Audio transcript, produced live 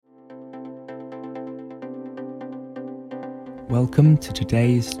Welcome to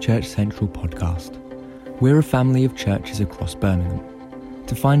today's Church Central podcast. We're a family of churches across Birmingham.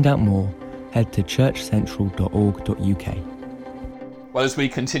 To find out more, head to churchcentral.org.uk. Well, as we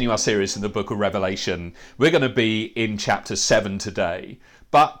continue our series in the book of Revelation, we're going to be in chapter 7 today.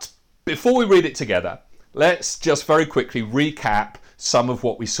 But before we read it together, let's just very quickly recap some of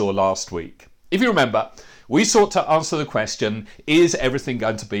what we saw last week. If you remember, we sought to answer the question, is everything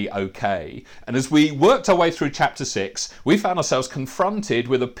going to be okay? And as we worked our way through chapter 6, we found ourselves confronted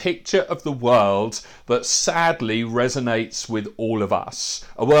with a picture of the world that sadly resonates with all of us.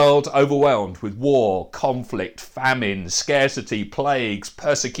 A world overwhelmed with war, conflict, famine, scarcity, plagues,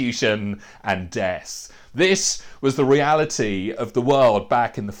 persecution, and death. This was the reality of the world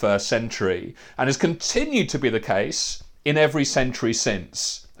back in the first century, and has continued to be the case in every century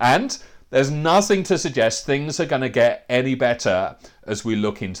since. And there's nothing to suggest things are going to get any better as we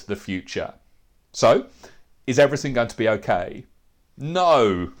look into the future. So, is everything going to be okay?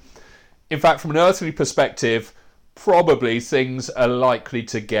 No. In fact, from an earthly perspective, probably things are likely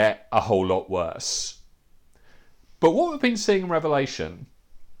to get a whole lot worse. But what we've been seeing in Revelation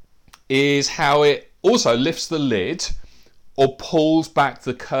is how it also lifts the lid or pulls back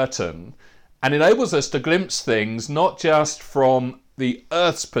the curtain and enables us to glimpse things not just from the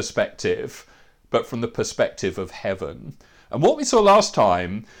earth's perspective, but from the perspective of heaven. And what we saw last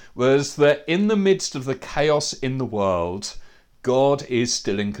time was that in the midst of the chaos in the world, God is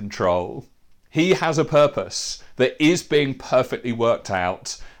still in control. He has a purpose that is being perfectly worked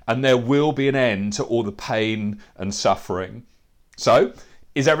out, and there will be an end to all the pain and suffering. So,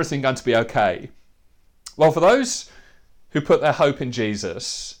 is everything going to be okay? Well, for those who put their hope in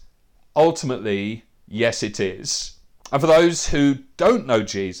Jesus, ultimately, yes, it is. And for those who don't know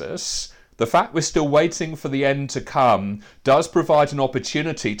Jesus, the fact we're still waiting for the end to come does provide an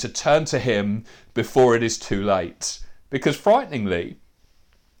opportunity to turn to him before it is too late. Because frighteningly,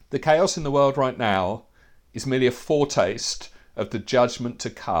 the chaos in the world right now is merely a foretaste of the judgment to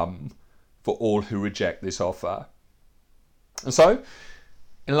come for all who reject this offer. And so,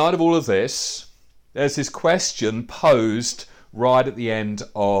 in light of all of this, there's this question posed right at the end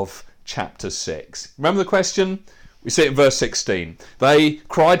of chapter 6. Remember the question? We see it in verse 16. They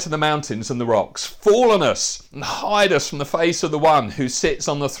cried to the mountains and the rocks, "Fall on us and hide us from the face of the one who sits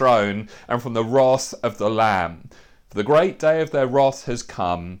on the throne and from the wrath of the Lamb. For the great day of their wrath has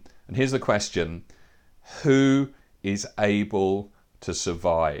come." And here's the question: who is able to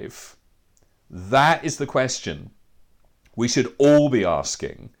survive? That is the question we should all be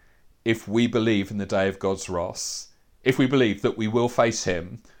asking if we believe in the day of God's wrath, if we believe that we will face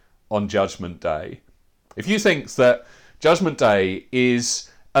him on Judgment Day. If you think that Judgment Day is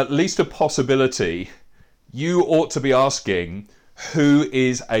at least a possibility, you ought to be asking, who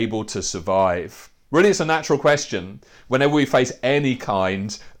is able to survive? Really, it's a natural question whenever we face any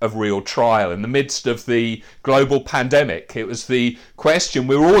kind of real trial. In the midst of the global pandemic, it was the question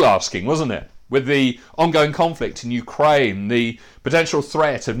we were all asking, wasn't it? With the ongoing conflict in Ukraine, the potential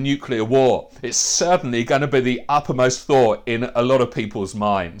threat of nuclear war, it's certainly going to be the uppermost thought in a lot of people's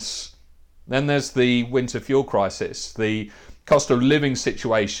minds. Then there's the winter fuel crisis, the cost of living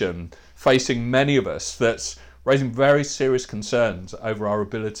situation facing many of us that's raising very serious concerns over our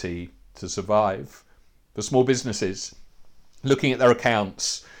ability to survive. For small businesses, looking at their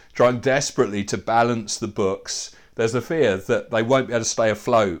accounts, trying desperately to balance the books, there's the fear that they won't be able to stay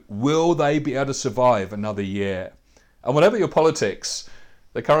afloat. Will they be able to survive another year? And whatever your politics,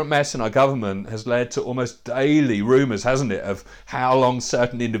 the current mess in our government has led to almost daily rumours, hasn't it, of how long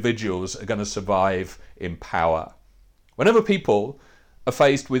certain individuals are going to survive in power. Whenever people are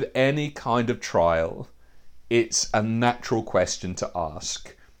faced with any kind of trial, it's a natural question to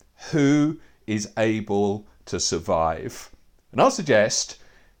ask: who is able to survive? And I'll suggest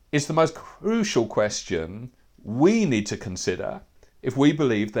it's the most crucial question we need to consider if we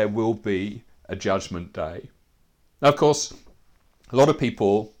believe there will be a judgment day. Now, of course, a lot of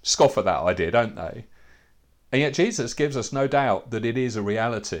people scoff at that idea, don't they? And yet Jesus gives us no doubt that it is a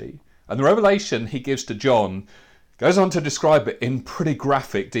reality. And the revelation he gives to John goes on to describe it in pretty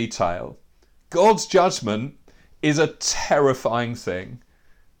graphic detail. God's judgment is a terrifying thing.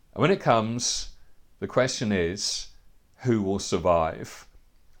 And when it comes, the question is, who will survive?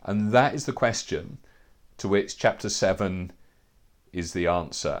 And that is the question to which chapter 7 is the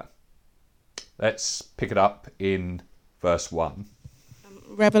answer. Let's pick it up in verse 1.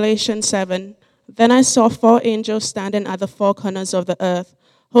 Revelation 7. Then I saw 4 angels standing at the 4 corners of the earth,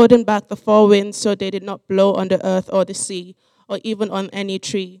 holding back the 4 winds so they did not blow on the earth or the sea, or even on any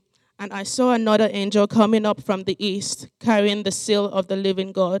tree. And I saw another angel coming up from the east, carrying the seal of the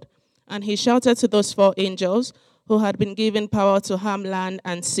living God. And he shouted to those 4 angels who had been given power to harm land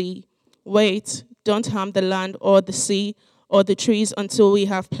and sea. Wait, don't harm the land or the sea or the trees until we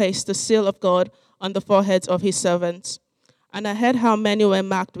have placed the seal of God on the foreheads of his servants. And I heard how many were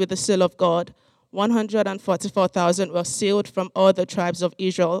marked with the seal of God. 144,000 were sealed from all the tribes of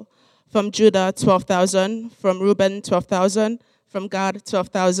Israel. From Judah, 12,000. From Reuben, 12,000. From Gad,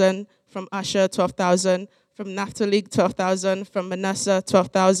 12,000. From Asher, 12,000. From Naphtali, 12,000. From Manasseh,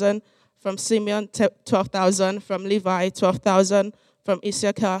 12,000. From Simeon, 12,000. From Levi, 12,000. From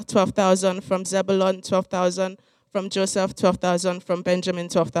Issachar, 12,000. From Zebulun, 12,000. From Joseph, 12,000. From Benjamin,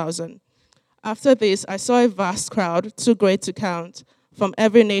 12,000. After this, I saw a vast crowd, too great to count, from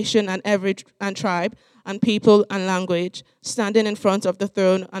every nation and tribe and people and language, standing in front of the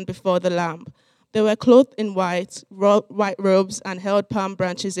throne and before the Lamb. They were clothed in white robes, and held palm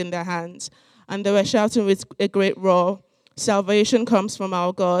branches in their hands. And they were shouting with a great roar, "Salvation comes from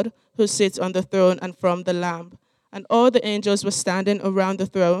our God, who sits on the throne, and from the Lamb." And all the angels were standing around the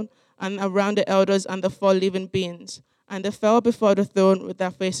throne, and around the elders and the 4 living beings. And they fell before the throne with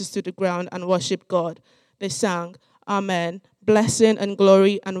their faces to the ground and worshipped God. They sang, "Amen. Blessing and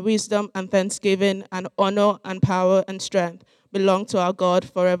glory and wisdom and thanksgiving and honor and power and strength belong to our God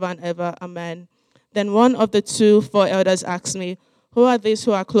forever and ever. Amen." Then one of the 4 elders asked me, "Who are these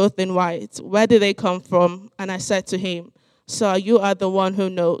who are clothed in white? Where did they come from?" And I said to him, "Sir, you are the one who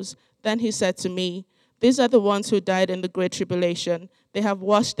knows." Then he said to me, "These are the ones who died in the great tribulation. They have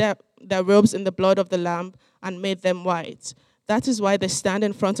washed their robes in the blood of the Lamb and made them white. That is why they stand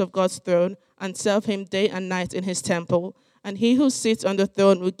in front of God's throne and serve him day and night in his temple. And he who sits on the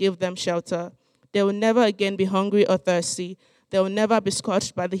throne will give them shelter. They will never again be hungry or thirsty. They will never be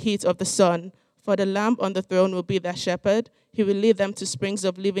scorched by the heat of the sun. For the Lamb on the throne will be their shepherd. He will lead them to springs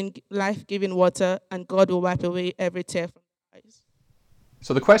of life-giving water, and God will wipe away every tear from their eyes."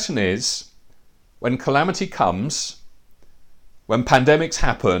 So the question is, when calamity comes, when pandemics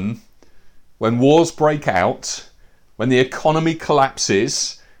happen, when wars break out, when the economy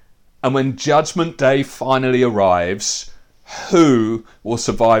collapses, and when Judgment Day finally arrives, who will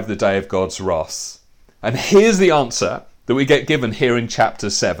survive the day of God's wrath? And here's the answer that we get given here in chapter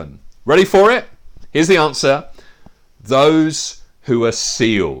 7. Ready for it? Here's the answer. Those who are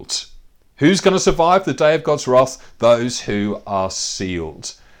sealed. Who's going to survive the day of God's wrath? Those who are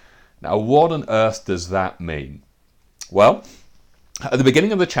sealed. Now, what on earth does that mean? Well, at the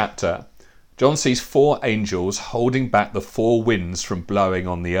beginning of the chapter, John sees 4 angels holding back the 4 winds from blowing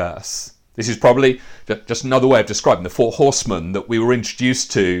on the earth. This is probably just another way of describing the 4 horsemen that we were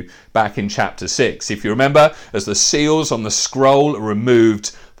introduced to back in chapter 6. If you remember, as the seals on the scroll are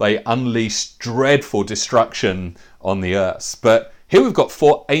removed, they unleash dreadful destruction on the earth. But here we've got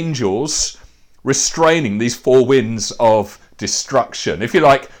 4 angels restraining these 4 winds of destruction. If you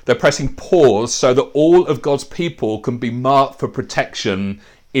like, they're pressing pause so that all of God's people can be marked for protection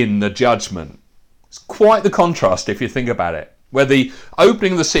in the judgment. It's quite the contrast if you think about it. Where the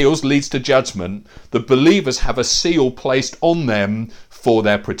opening of the seals leads to judgment, the believers have a seal placed on them for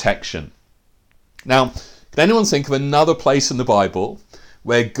their protection. Now, can anyone think of another place in the Bible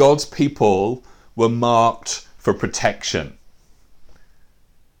where God's people were marked for protection?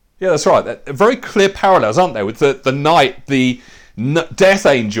 Yeah, that's right. They're very clear parallels, aren't there? With the night the death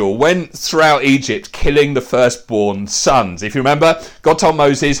angel went throughout Egypt killing the firstborn sons. If you remember, God told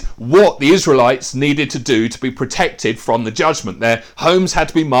Moses what the Israelites needed to do to be protected from the judgment. Their homes had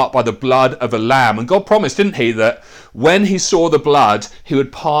to be marked by the blood of a lamb. And God promised, didn't he, that when he saw the blood, he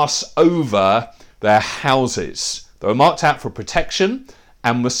would pass over their houses. They were marked out for protection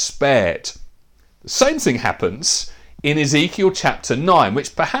and were spared. The same thing happens in Ezekiel chapter 9,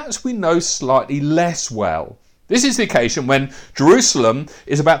 which perhaps we know slightly less well. This is the occasion when Jerusalem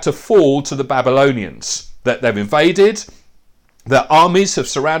is about to fall to the Babylonians, that they've invaded, their armies have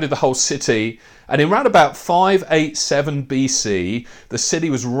surrounded the whole city, and in round about 587 BC, the city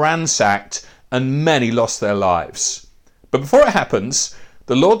was ransacked and many lost their lives. But before it happens,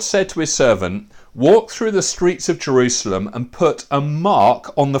 the Lord said to his servant, "Walk through the streets of Jerusalem and put a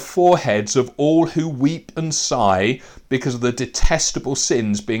mark on the foreheads of all who weep and sigh because of the detestable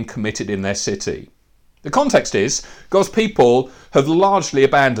sins being committed in their city." The context is God's people have largely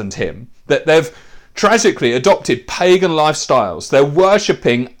abandoned him, that they've tragically adopted pagan lifestyles. They're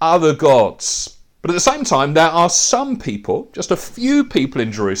worshipping other gods. But at the same time, there are some people, just a few people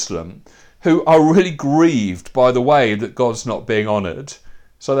in Jerusalem, who are really grieved by the way that God's not being honoured.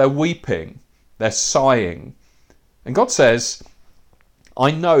 So they're weeping, they're sighing. And God says, I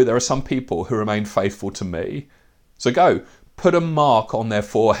know there are some people who remain faithful to me. So go, put a mark on their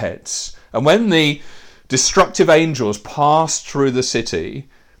foreheads. And when the destructive angels passed through the city,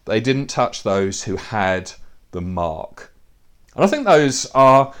 they didn't touch those who had the mark. And I think those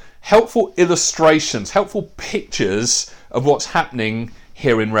are helpful illustrations, helpful pictures of what's happening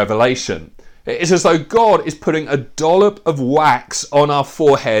here in Revelation. It's as though God is putting a dollop of wax on our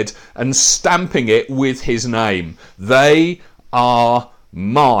forehead and stamping it with his name. They are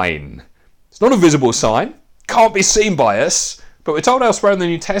mine. It's not a visible sign, can't be seen by us, but we're told elsewhere in the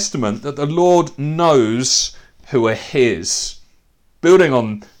New Testament that the Lord knows who are his. Building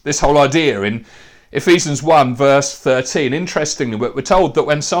on this whole idea in Ephesians 1 verse 13, interestingly, we're told that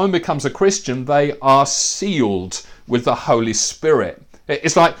when someone becomes a Christian, they are sealed with the Holy Spirit.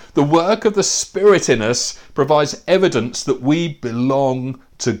 It's like the work of the Spirit in us provides evidence that we belong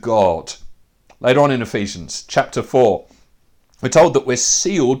to God. Later on in Ephesians chapter 4, we're told that we're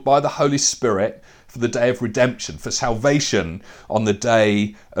sealed by the Holy Spirit for the day of redemption, for salvation on the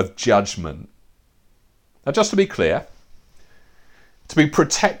day of judgment. Now, just to be clear, to be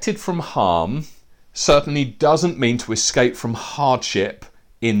protected from harm certainly doesn't mean to escape from hardship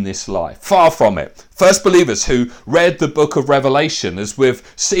in this life. Far from it. First believers who read the book of Revelation, as we've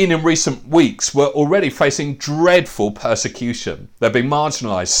seen in recent weeks, were already facing dreadful persecution. They're being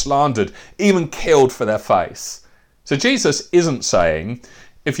marginalised, slandered, even killed for their faith. So Jesus isn't saying,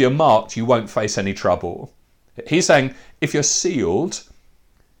 if you're marked, you won't face any trouble. He's saying, if you're sealed,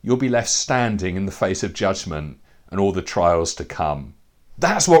 you'll be left standing in the face of judgment and all the trials to come.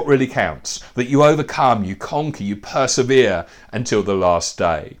 That's what really counts, that you overcome, you conquer, you persevere until the last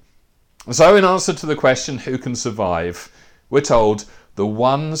day. So in answer to the question, who can survive, we're told the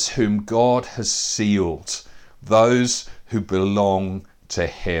ones whom God has sealed, those who belong to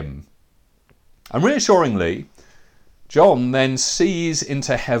him. And reassuringly, John then sees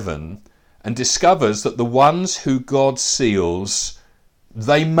into heaven and discovers that the ones who God seals,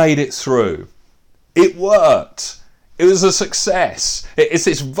 they made it through. It worked. It was a success. It's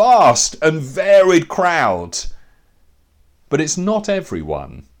this vast and varied crowd. But it's not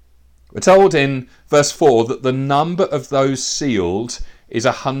everyone. We're told in verse 4 that the number of those sealed is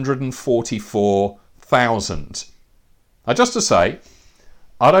 144,000. Now, just to say,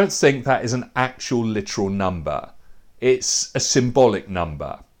 I don't think that is an actual literal number. It's a symbolic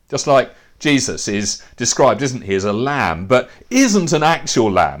number. Just like Jesus is described, isn't he, as a lamb, but isn't an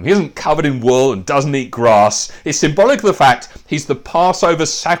actual lamb. He isn't covered in wool and doesn't eat grass. It's symbolic of the fact he's the Passover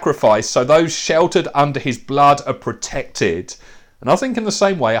sacrifice, so those sheltered under his blood are protected. And I think in the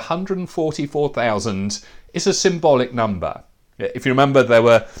same way, 144,000 is a symbolic number. If you remember, there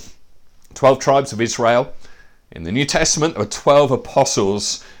were 12 tribes of Israel. In the New Testament, there were 12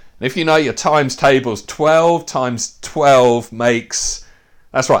 apostles. And if you know your times tables, 12 times 12 makes...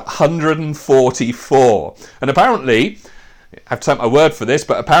 that's right, 144. And apparently, I have to take my word for this,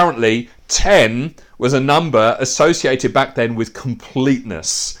 but apparently 10 was a number associated back then with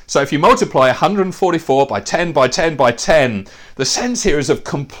completeness. So if you multiply 144 by 10 by 10 by 10, the sense here is of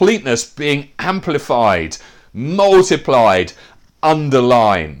completeness being amplified, multiplied,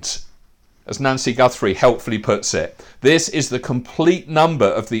 underlined. As Nancy Guthrie helpfully puts it, this is the complete number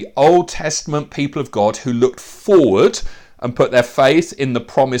of the Old Testament people of God who looked forward and put their faith in the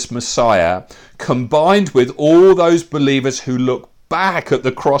promised Messiah, combined with all those believers who look back at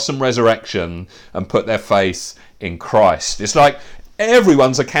the cross and resurrection and put their faith in Christ. It's like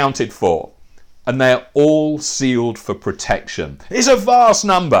everyone's accounted for, and they're all sealed for protection. It's a vast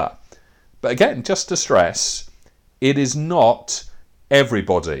number. But again, just to stress, it is not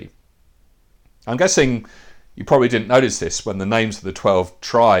everybody. I'm guessing you probably didn't notice this when the names of the 12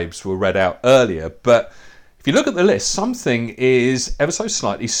 tribes were read out earlier, but if you look at the list, something is ever so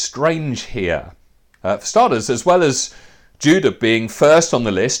slightly strange here. For starters, as well as Judah being first on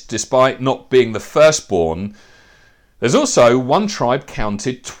the list, despite not being the firstborn, there's also one tribe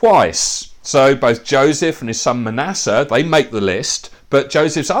counted twice. So both Joseph and his son Manasseh, they make the list, but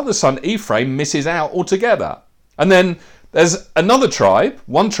Joseph's other son Ephraim misses out altogether. And then there's another tribe,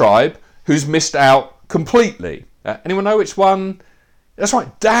 one tribe, who's missed out completely. Anyone know which one? That's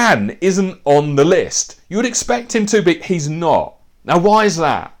right, Dan isn't on the list. You would expect him to, but he's not. Now, why is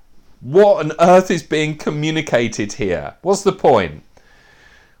that? What on earth is being communicated here? What's the point?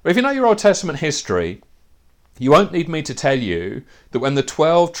 Well, if you know your Old Testament history, you won't need me to tell you that when the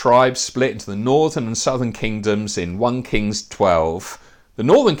 12 tribes split into the northern and southern kingdoms in 1 Kings 12, the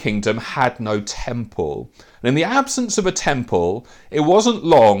northern kingdom had no temple. And in the absence of a temple, it wasn't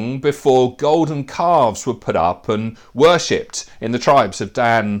long before golden calves were put up and worshipped in the tribes of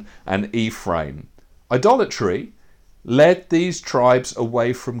Dan and Ephraim. Idolatry led these tribes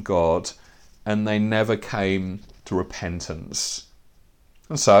away from God, and they never came to repentance.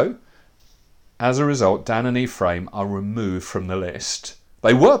 And so, as a result, Dan and Ephraim are removed from the list.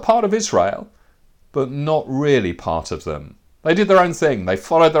 They were part of Israel, but not really part of them. They did their own thing. They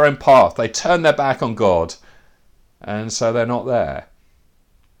followed their own path. They turned their back on God. And so they're not there.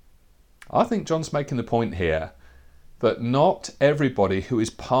 I think John's making the point here that not everybody who is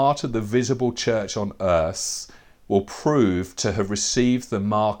part of the visible church on earth will prove to have received the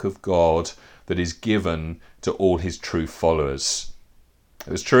mark of God that is given to all his true followers.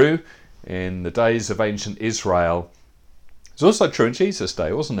 It was true in the days of ancient Israel. It was also true in Jesus'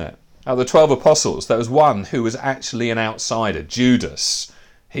 day, wasn't it? Out of the 12 apostles, there was one who was actually an outsider, Judas.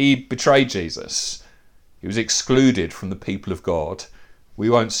 He betrayed Jesus. He was excluded from the people of God. We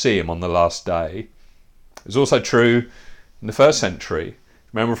won't see him on the last day. It was also true in the first century.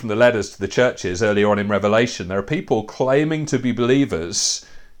 Remember from the letters to the churches earlier on in Revelation, there are people claiming to be believers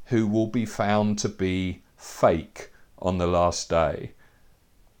who will be found to be fake on the last day.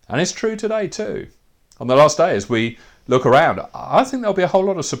 And it's true today too. On the last day, as we look around, I think there'll be a whole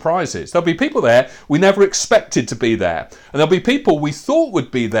lot of surprises. There'll be people there we never expected to be there. And there'll be people we thought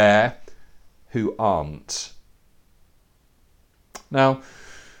would be there who aren't. Now,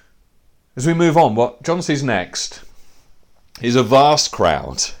 as we move on, what John sees next is a vast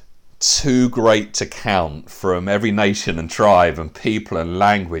crowd, too great to count, from every nation and tribe and people and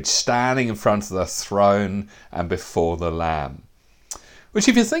language, standing in front of the throne and before the Lamb. Which,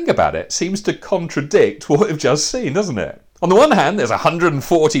 if you think about it, seems to contradict what we've just seen, doesn't it? On the one hand, there's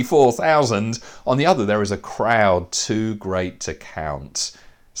 144,000. On the other, there is a crowd too great to count.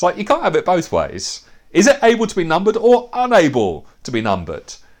 It's like you can't have it both ways. Is it able to be numbered or unable to be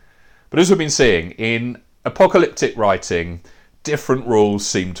numbered? But as we've been seeing, in apocalyptic writing, different rules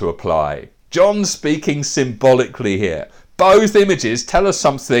seem to apply. John's speaking symbolically here. Both images tell us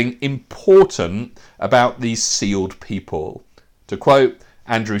something important about these sealed people. To quote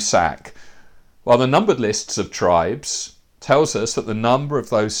Andrew Sack, while the numbered lists of tribes tells us that the number of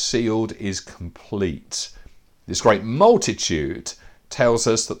those sealed is complete, this great multitude tells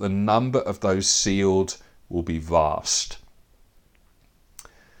us that the number of those sealed will be vast.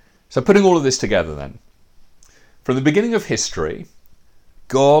 So putting all of this together then, from the beginning of history,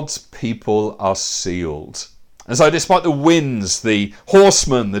 God's people are sealed. And so despite the winds, the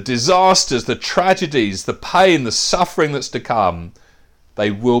horsemen, the disasters, the tragedies, the pain, the suffering that's to come,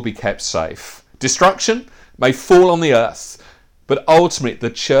 they will be kept safe. Destruction may fall on the earth, but ultimately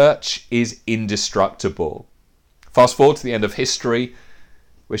the church is indestructible. Fast forward to the end of history,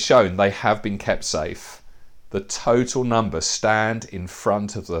 we're shown they have been kept safe. The total number stand in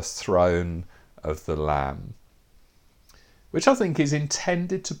front of the throne of the Lamb, which I think is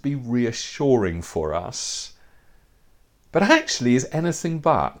intended to be reassuring for us, but actually is anything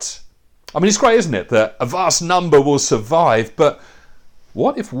but. I mean, it's great, isn't it, that a vast number will survive, but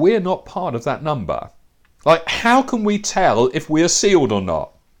what if we're not part of that number? Like, how can we tell if we are sealed or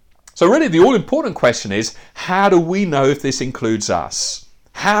not? So really the all-important question is, how do we know if this includes us?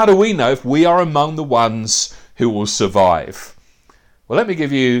 How do we know if we are among the ones who will survive? Well, let me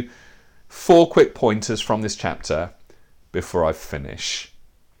give you 4 quick pointers from this chapter before I finish.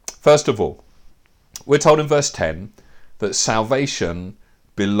 First of all, we're told in verse 10 that salvation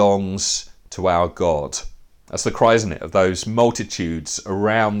belongs to our God. That's the cry, isn't it, of those multitudes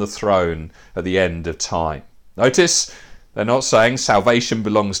around the throne at the end of time. Notice they're not saying salvation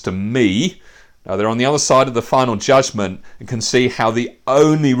belongs to me. No, they're on the other side of the final judgment and can see how the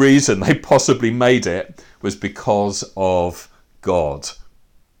only reason they possibly made it was because of God.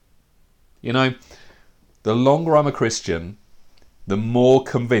 You know, the longer I'm a Christian, the more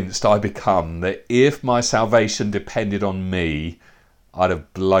convinced I become that if my salvation depended on me, I'd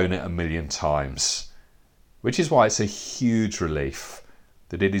have blown it 1,000,000 times. Which is why it's a huge relief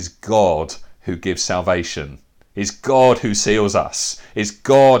that it is God who gives salvation. It's God who seals us. It's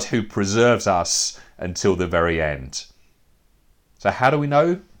God who preserves us until the very end. So how do we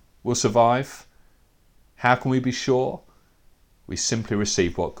know we'll survive? How can we be sure? We simply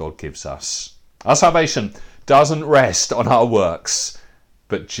receive what God gives us. Our salvation doesn't rest on our works,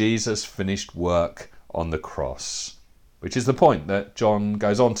 but Jesus' finished work on the cross, which is the point that John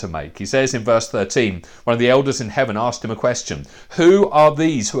goes on to make. He says in verse 13, one of the elders in heaven asked him a question. Who are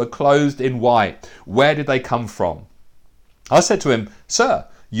these who are clothed in white? Where did they come from? I said to him, Sir,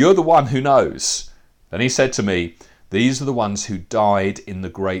 you're the one who knows. Then he said to me, these are the ones who died in the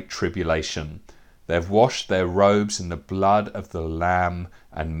great tribulation. They've washed their robes in the blood of the Lamb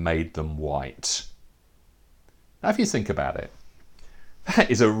and made them white. Now, if you think about it, that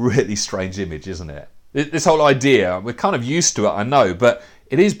is a really strange image, isn't it? This whole idea, we're kind of used to it, I know, but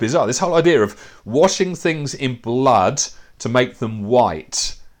it is bizarre. This whole idea of washing things in blood to make them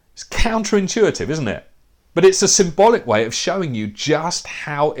white. It's counterintuitive, isn't it? But it's a symbolic way of showing you just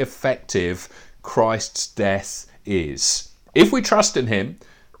how effective Christ's death is. If we trust in him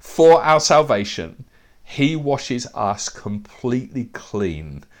for our salvation, he washes us completely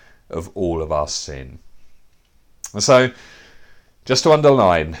clean of all of our sin. And so, just to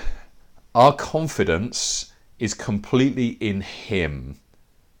underline, our confidence is completely in him,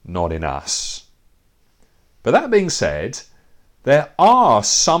 not in us. But that being said, there are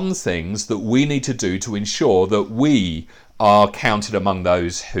some things that we need to do to ensure that we are counted among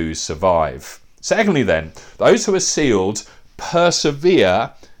those who survive. Secondly then, those who are sealed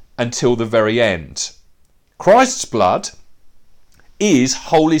persevere until the very end. Christ's blood is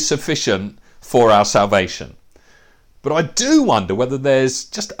wholly sufficient for our salvation. But I do wonder whether there's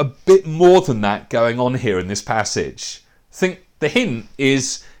just a bit more than that going on here in this passage. I think the hint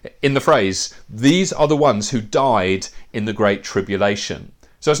is in the phrase, these are the ones who died in the Great Tribulation.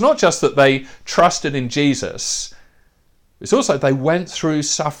 So it's not just that they trusted in Jesus, it's also they went through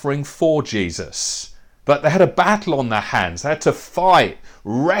suffering for Jesus. But they had a battle on their hands, they had to fight,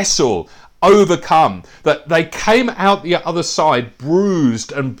 wrestle, overcome, that they came out the other side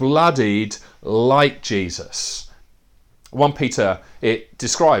bruised and bloodied like Jesus. 1 Peter, it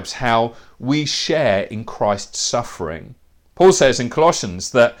describes how we share in Christ's suffering. Paul says in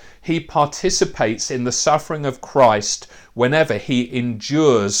Colossians that he participates in the suffering of Christ whenever he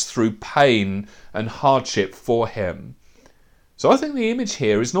endures through pain and hardship for him. So I think the image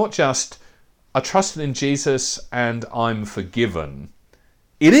here is not just, I trusted in Jesus and I'm forgiven.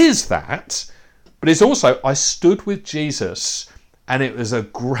 It is that, but it's also, I stood with Jesus and it was a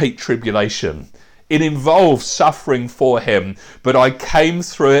great tribulation. It involved suffering for him, but I came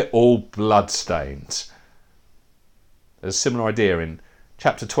through it all bloodstained. There's a similar idea in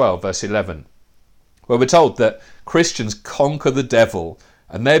chapter 12, verse 11, where we're told that Christians conquer the devil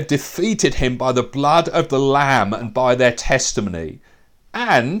and they've defeated him by the blood of the Lamb and by their testimony.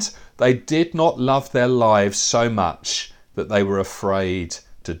 And they did not love their lives so much that they were afraid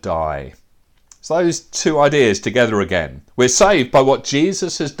to die. So those two ideas together again. We're saved by what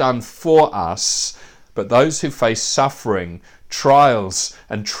Jesus has done for us, but those who face suffering, trials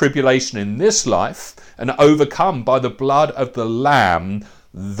and tribulation in this life and overcome by the blood of the Lamb,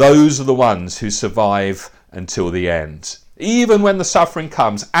 those are the ones who survive until the end. Even when the suffering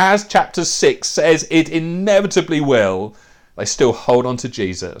comes, as chapter 6 says it inevitably will, they still hold on to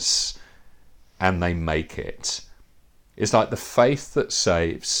Jesus and they make it. It's like the faith that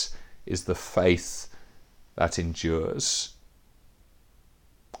saves is the faith that endures.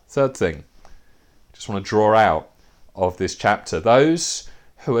 Third thing, just want to draw out of this chapter, those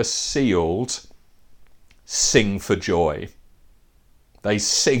who are sealed sing for joy. They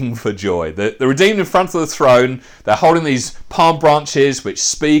sing for joy. The redeemed in front of the throne, they're holding these palm branches which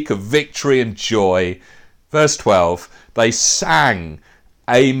speak of victory and joy. Verse 12, they sang,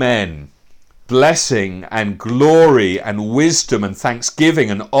 Amen. Blessing and glory and wisdom and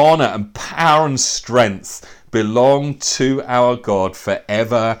thanksgiving and honour and power and strength belong to our God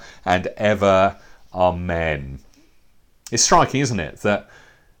forever and ever. Amen. It's striking, isn't it, that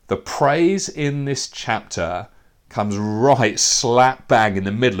the praise in this chapter comes right slap bang in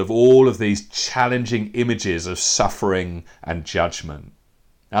the middle of all of these challenging images of suffering and judgment.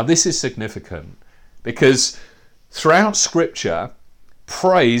 Now this is significant because throughout Scripture,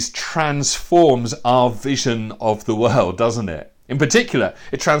 praise transforms our vision of the world, doesn't it? In particular,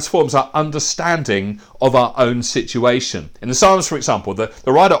 it transforms our understanding of our own situation. In the Psalms, for example, the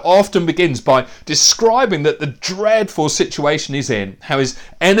writer often begins by describing that the dreadful situation he's in, how his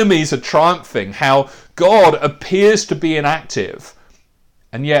enemies are triumphing, how God appears to be inactive.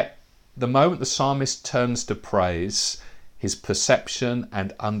 And yet, the moment the psalmist turns to praise, his perception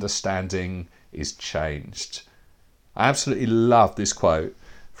and understanding is changed. I absolutely love this quote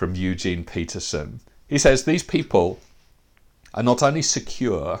from Eugene Peterson. He says, these people are not only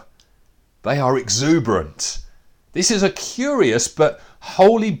secure, they are exuberant. This is a curious but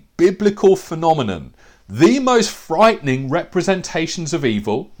wholly biblical phenomenon. The most frightening representations of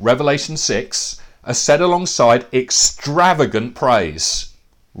evil, Revelation 6, are set alongside extravagant praise,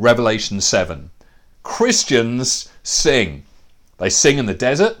 Revelation 7. Christians sing. They sing in the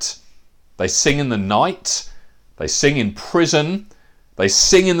desert, they sing in the night, they sing in prison, they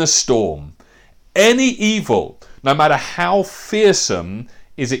sing in the storm. Any evil, no matter how fearsome,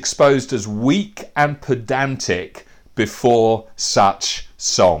 is exposed as weak and pedantic before such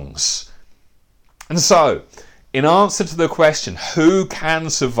songs. And so, in answer to the question, who can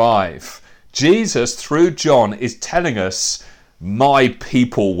survive? Jesus, through John, is telling us, my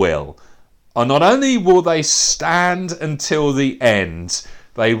people will. And not only will they stand until the end,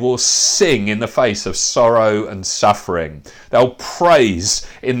 They will sing in the face of sorrow and suffering. They'll praise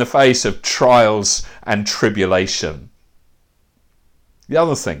in the face of trials and tribulation. The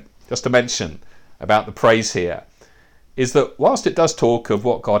other thing, just to mention about the praise here, is that whilst it does talk of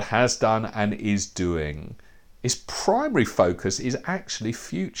what God has done and is doing, its primary focus is actually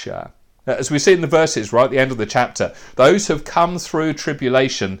future. As we see in the verses right at the end of the chapter, those who have come through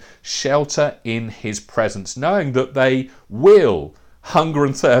tribulation shelter in his presence, knowing that they will hunger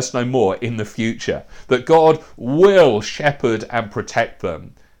and thirst no more in the future, that God will shepherd and protect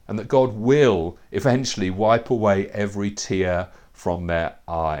them, and that God will eventually wipe away every tear from their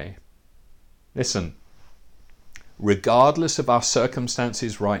eye. Listen, regardless of our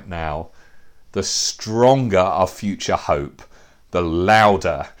circumstances right now, the stronger our future hope, the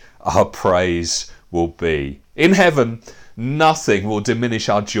louder our praise will be. In heaven, nothing will diminish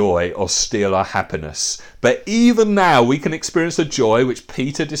our joy or steal our happiness. But even now we can experience a joy which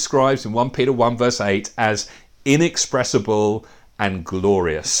Peter describes in 1 Peter 1 verse 8 as inexpressible and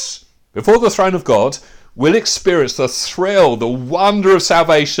glorious. Before the throne of God, we'll experience the thrill, the wonder of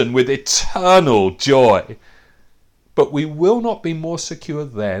salvation with eternal joy. But we will not be more secure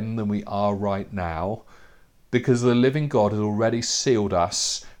then than we are right now, because the living God has already sealed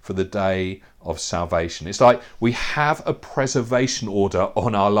us for the day of salvation. It's like we have a preservation order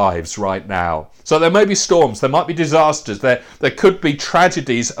on our lives right now. So there may be storms, there might be disasters, there could be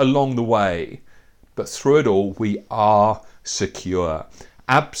tragedies along the way. But through it all, we are secure.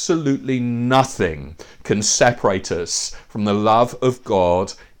 Absolutely nothing can separate us from the love of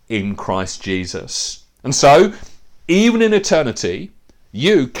God in Christ Jesus. And so, even in eternity,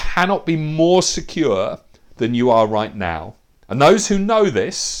 you cannot be more secure than you are right now. And those who know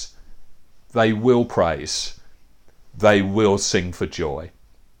this, they will praise. They will sing for joy.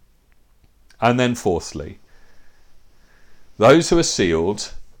 And then fourthly, those who are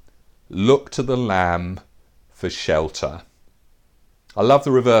sealed look to the Lamb for shelter. I love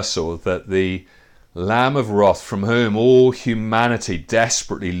the reversal that the Lamb of wrath, from whom all humanity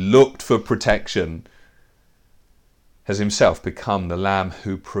desperately looked for protection, has himself become the Lamb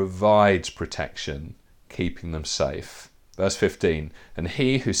who provides protection, keeping them safe. Verse 15, and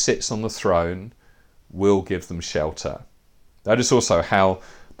he who sits on the throne will give them shelter. That is also how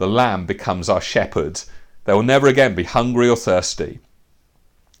the Lamb becomes our shepherd. They will never again be hungry or thirsty.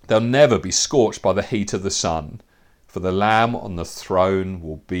 They'll never be scorched by the heat of the sun, for the Lamb on the throne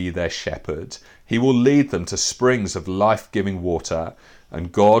will be their shepherd. He will lead them to springs of life-giving water,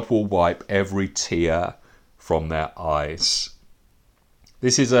 and God will wipe every tear from their eyes.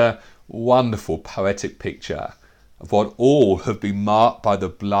 This is a wonderful poetic picture of what all have been marked by the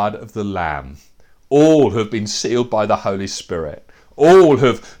blood of the Lamb, all have been sealed by the Holy Spirit, all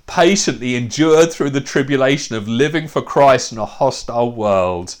have patiently endured through the tribulation of living for Christ in a hostile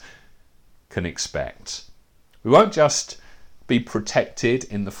world, can expect. We won't just be protected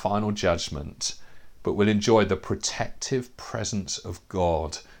in the final judgment, but we'll enjoy the protective presence of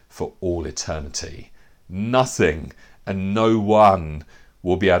God for all eternity. Nothing and no one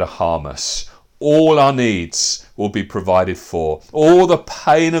will be able to harm us. All our needs will be provided for. All the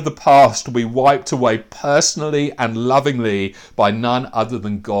pain of the past will be wiped away personally and lovingly by none other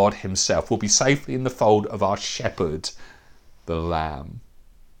than God himself. We'll be safely in the fold of our shepherd, the Lamb.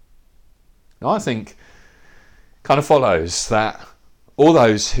 Now I think kind of follows that all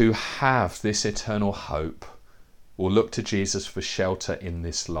those who have this eternal hope will look to Jesus for shelter in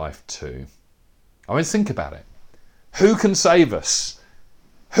this life too. I mean, think about it. Who can save us?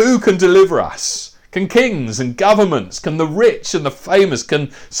 Who can deliver us? Can kings and governments? Can the rich and the famous?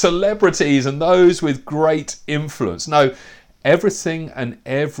 Can celebrities and those with great influence? No, everything and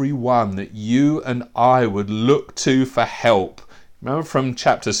everyone that you and I would look to for help, remember from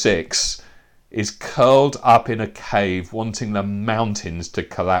chapter 6, is curled up in a cave wanting the mountains to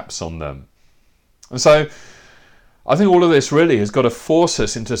collapse on them. And so I think all of this really has got to force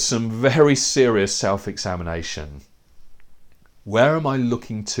us into some very serious self-examination. Where am I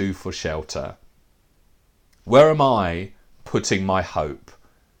looking to for shelter? Where am I putting my hope?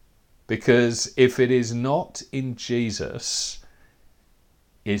 Because if it is not in Jesus,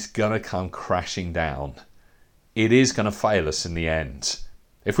 it's going to come crashing down. It is going to fail us in the end.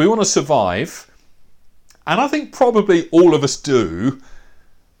 If we want to survive, and I think probably all of us do,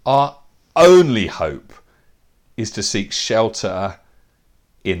 our only hope is to seek shelter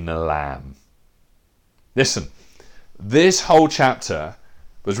in the Lamb. Listen, this whole chapter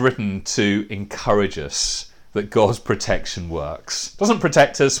was written to encourage us that God's protection works. It doesn't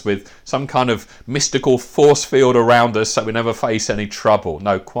protect us with some kind of mystical force field around us so we never face any trouble.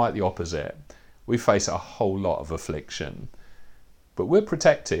 No, quite the opposite. We face a whole lot of affliction. But we're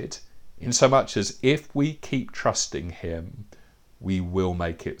protected in so much as if we keep trusting him, we will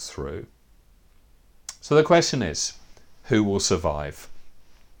make it through. So the question is, who will survive?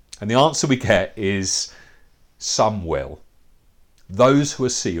 And the answer we get is some will. Those who are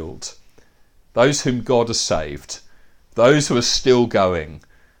sealed, those whom God has saved, those who are still going,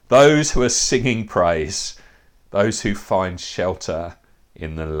 those who are singing praise, those who find shelter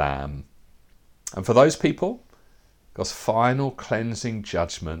in the Lamb. And for those people, God's final cleansing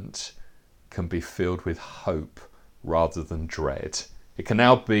judgment can be filled with hope rather than dread. It can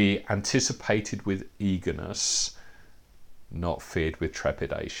now be anticipated with eagerness, not feared with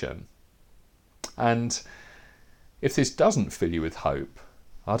trepidation. And if this doesn't fill you with hope,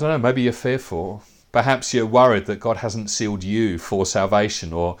 I don't know, maybe you're fearful. Perhaps you're worried that God hasn't sealed you for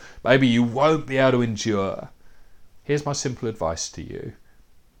salvation, or maybe you won't be able to endure. Here's my simple advice to you.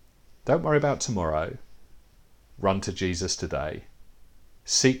 Don't worry about tomorrow. Run to Jesus today.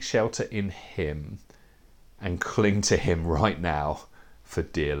 Seek shelter in him and cling to him right now for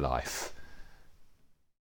dear life.